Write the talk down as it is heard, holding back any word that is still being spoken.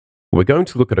we're going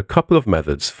to look at a couple of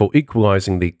methods for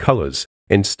equalizing the colors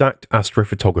in stacked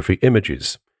astrophotography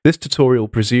images. This tutorial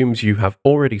presumes you have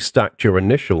already stacked your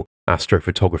initial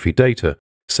astrophotography data,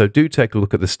 so do take a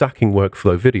look at the stacking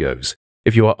workflow videos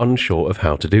if you are unsure of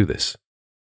how to do this.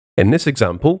 In this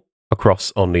example,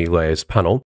 across on the Layers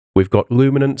panel, we've got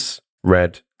luminance,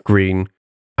 red, green,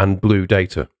 and blue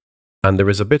data, and there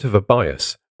is a bit of a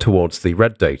bias towards the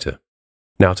red data.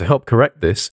 Now, to help correct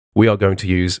this, we are going to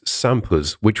use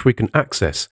samplers, which we can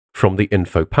access from the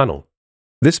Info panel.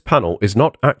 This panel is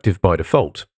not active by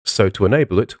default, so to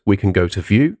enable it, we can go to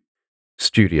View,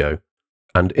 Studio,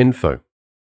 and Info.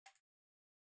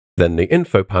 Then the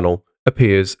Info panel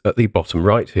appears at the bottom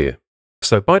right here.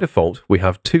 So by default, we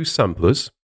have two samplers,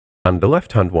 and the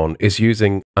left-hand one is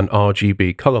using an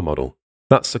RGB color model.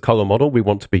 That's the color model we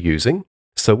want to be using.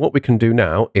 So what we can do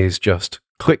now is just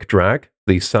click-drag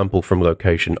the sample from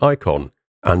location icon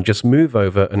and just move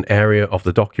over an area of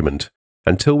the document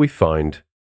until we find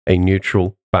a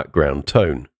neutral background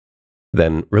tone.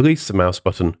 Then release the mouse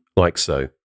button like so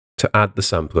to add the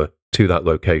sampler to that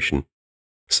location.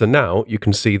 So now you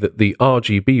can see that the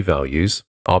RGB values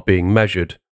are being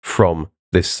measured from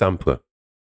this sampler.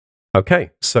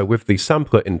 Okay, so with the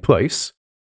sampler in place,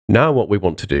 now what we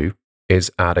want to do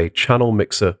is add a channel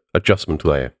mixer adjustment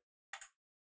layer.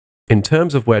 In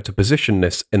terms of where to position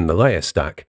this in the layer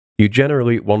stack, you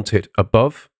generally want it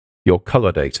above your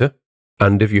color data,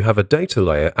 and if you have a data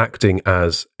layer acting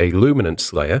as a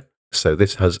luminance layer, so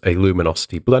this has a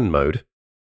luminosity blend mode,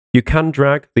 you can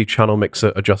drag the channel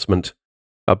mixer adjustment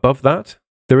above that.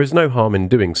 There is no harm in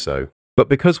doing so, but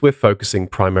because we're focusing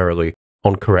primarily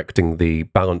on correcting the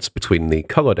balance between the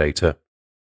color data,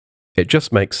 it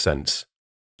just makes sense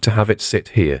to have it sit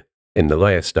here in the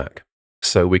layer stack.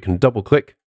 So we can double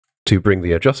click to bring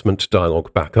the adjustment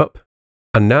dialog back up.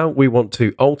 And now we want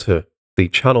to alter the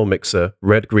channel mixer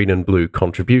red, green, and blue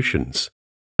contributions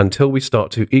until we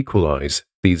start to equalize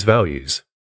these values.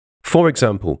 For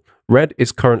example, red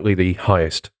is currently the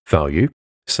highest value.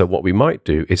 So what we might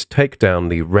do is take down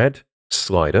the red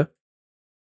slider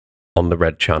on the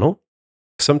red channel.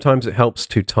 Sometimes it helps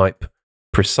to type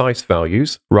precise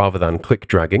values rather than click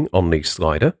dragging on the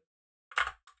slider.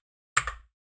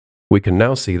 We can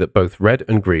now see that both red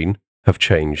and green have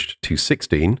changed to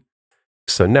 16.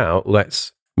 So now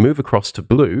let's move across to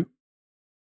blue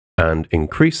and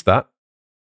increase that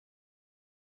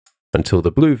until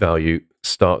the blue value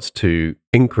starts to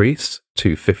increase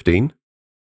to 15.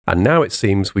 And now it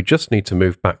seems we just need to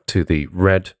move back to the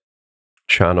red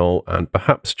channel and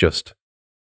perhaps just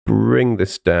bring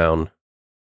this down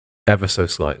ever so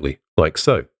slightly, like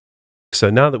so. So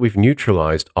now that we've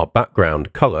neutralized our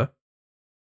background color,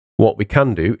 what we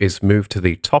can do is move to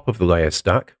the top of the layer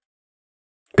stack,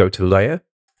 go to Layer,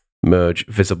 Merge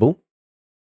Visible.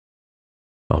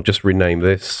 I'll just rename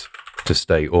this to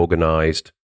stay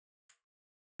organized.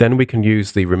 Then we can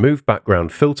use the Remove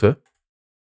Background filter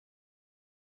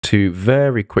to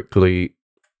very quickly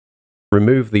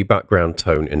remove the background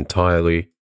tone entirely,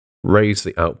 raise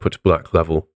the output black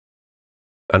level,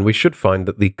 and we should find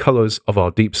that the colors of our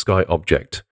deep sky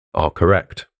object are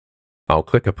correct. I'll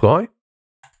click Apply,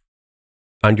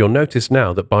 and you'll notice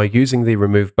now that by using the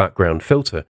Remove Background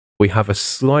filter, we have a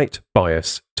slight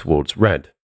bias towards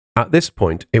red. At this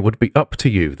point, it would be up to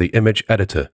you, the image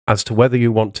editor, as to whether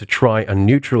you want to try and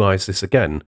neutralize this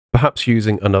again, perhaps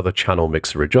using another channel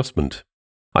mixer adjustment.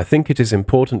 I think it is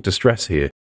important to stress here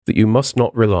that you must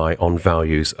not rely on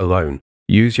values alone.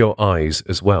 Use your eyes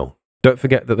as well. Don't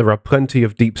forget that there are plenty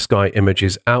of deep sky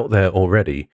images out there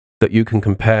already that you can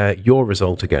compare your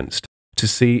result against to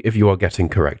see if you are getting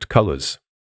correct colors.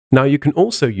 Now you can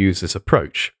also use this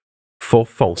approach for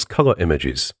false color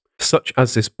images, such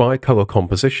as this bicolor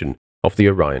composition of the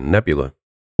Orion Nebula.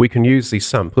 We can use these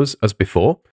samplers as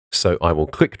before, so I will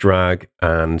click drag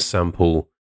and sample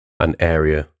an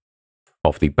area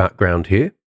of the background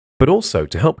here, but also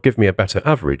to help give me a better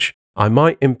average, I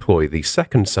might employ the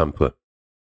second sampler.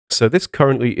 So this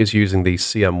currently is using the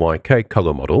CMYK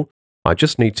color model. I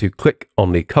just need to click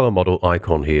on the color model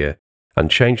icon here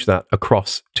and change that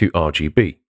across to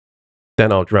RGB.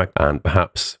 Then I'll drag and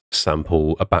perhaps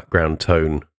sample a background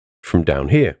tone from down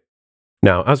here.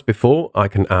 Now, as before, I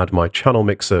can add my channel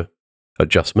mixer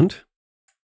adjustment,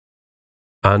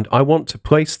 and I want to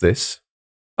place this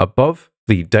above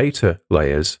the data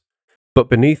layers, but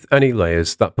beneath any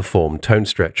layers that perform tone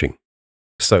stretching.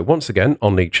 So once again,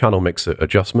 on the channel mixer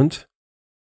adjustment,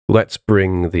 let's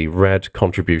bring the red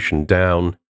contribution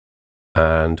down,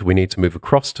 and we need to move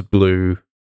across to blue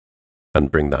and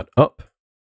bring that up,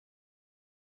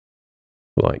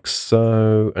 like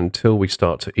so, until we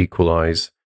start to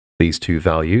equalize these two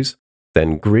values.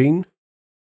 then green.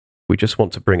 We just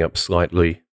want to bring up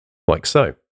slightly like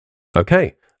so.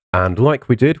 Okay, and like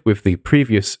we did with the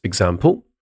previous example,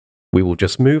 we will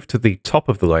just move to the top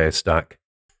of the layer stack,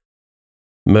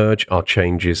 merge our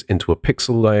changes into a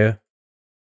pixel layer,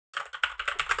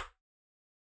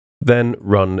 then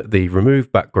run the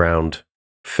remove background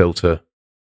filter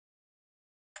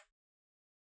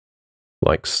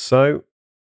like so.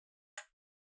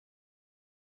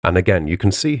 And again, you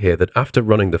can see here that after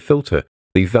running the filter,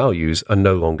 the values are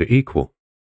no longer equal.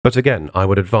 But again, I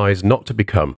would advise not to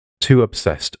become too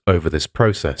obsessed over this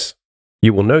process.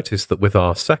 You will notice that with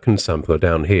our second sampler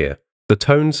down here, the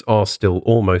tones are still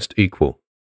almost equal.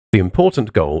 The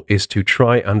important goal is to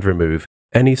try and remove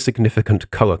any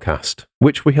significant color cast,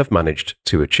 which we have managed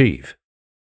to achieve.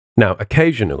 Now,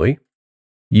 occasionally,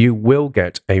 you will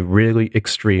get a really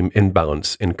extreme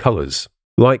imbalance in colors,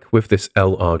 like with this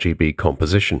LRGB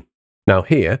composition. Now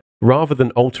here, rather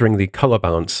than altering the color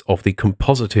balance of the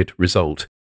composited result,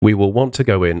 we will want to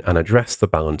go in and address the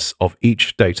balance of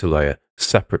each data layer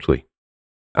separately.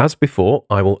 As before,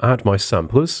 I will add my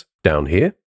samplers down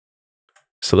here.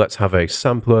 So let's have a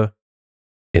sampler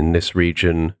in this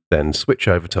region, then switch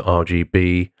over to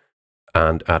RGB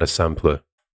and add a sampler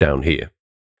down here.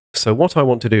 So what I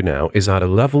want to do now is add a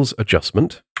levels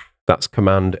adjustment. That's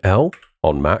Command L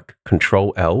on Mac,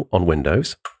 Control L on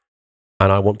Windows.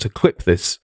 And I want to clip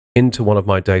this into one of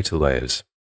my data layers.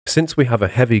 Since we have a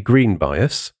heavy green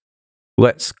bias,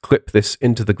 let's clip this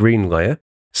into the green layer.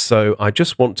 So I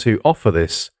just want to offer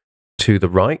this to the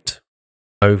right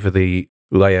over the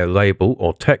layer label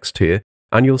or text here,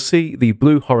 and you'll see the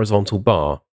blue horizontal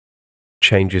bar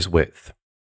changes width.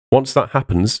 Once that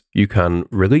happens, you can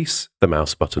release the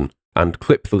mouse button and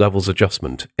clip the levels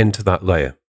adjustment into that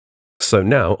layer. So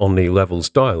now on the levels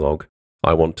dialog,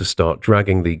 I want to start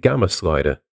dragging the gamma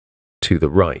slider to the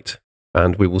right,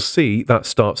 and we will see that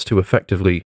starts to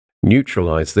effectively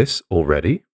neutralize this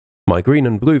already. My green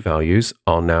and blue values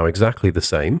are now exactly the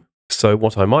same. So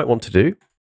what I might want to do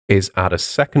is add a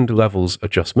second levels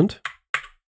adjustment,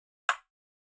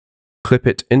 clip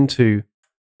it into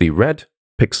the red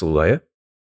pixel layer,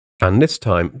 and this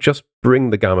time just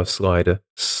bring the gamma slider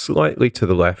slightly to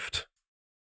the left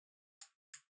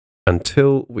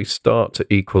until we start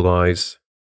to equalize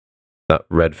that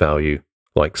red value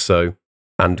like so.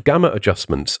 And gamma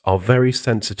adjustments are very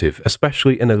sensitive,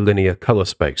 especially in a linear color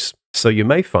space, so you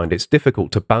may find it's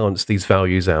difficult to balance these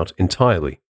values out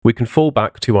entirely. We can fall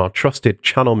back to our trusted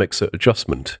channel mixer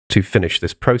adjustment to finish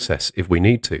this process if we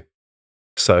need to.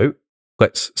 So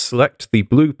let's select the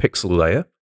blue pixel layer,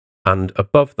 and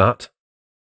above that,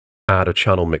 add a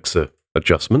channel mixer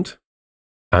adjustment.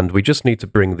 And we just need to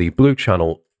bring the blue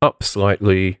channel up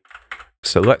slightly.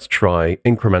 So let's try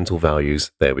incremental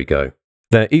values. There we go.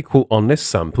 They're equal on this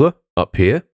sampler up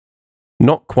here,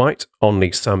 not quite on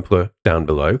the sampler down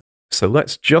below. So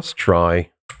let's just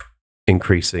try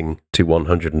increasing to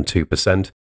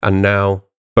 102%. And now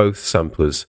both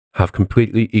samplers have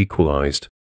completely equalized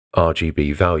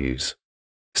RGB values.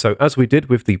 So as we did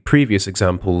with the previous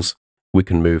examples, we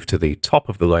can move to the top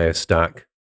of the layer stack,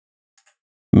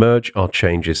 merge our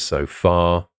changes so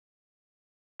far,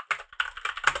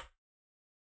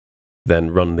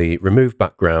 then run the remove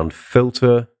background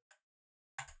filter,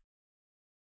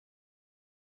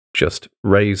 just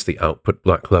raise the output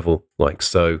black level like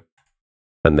so,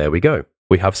 and there we go.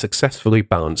 We have successfully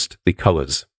balanced the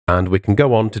colors, and we can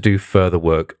go on to do further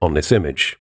work on this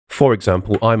image. For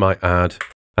example, I might add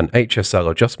an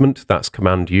HSL adjustment, that's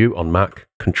Command U on Mac,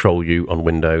 Control U on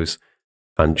Windows,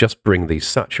 and just bring the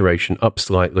saturation up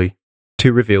slightly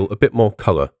to reveal a bit more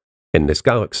color in this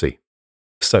galaxy.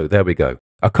 So there we go.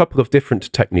 A couple of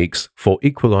different techniques for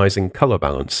equalizing color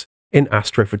balance in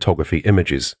astrophotography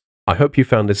images. I hope you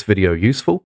found this video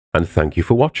useful, and thank you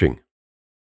for watching.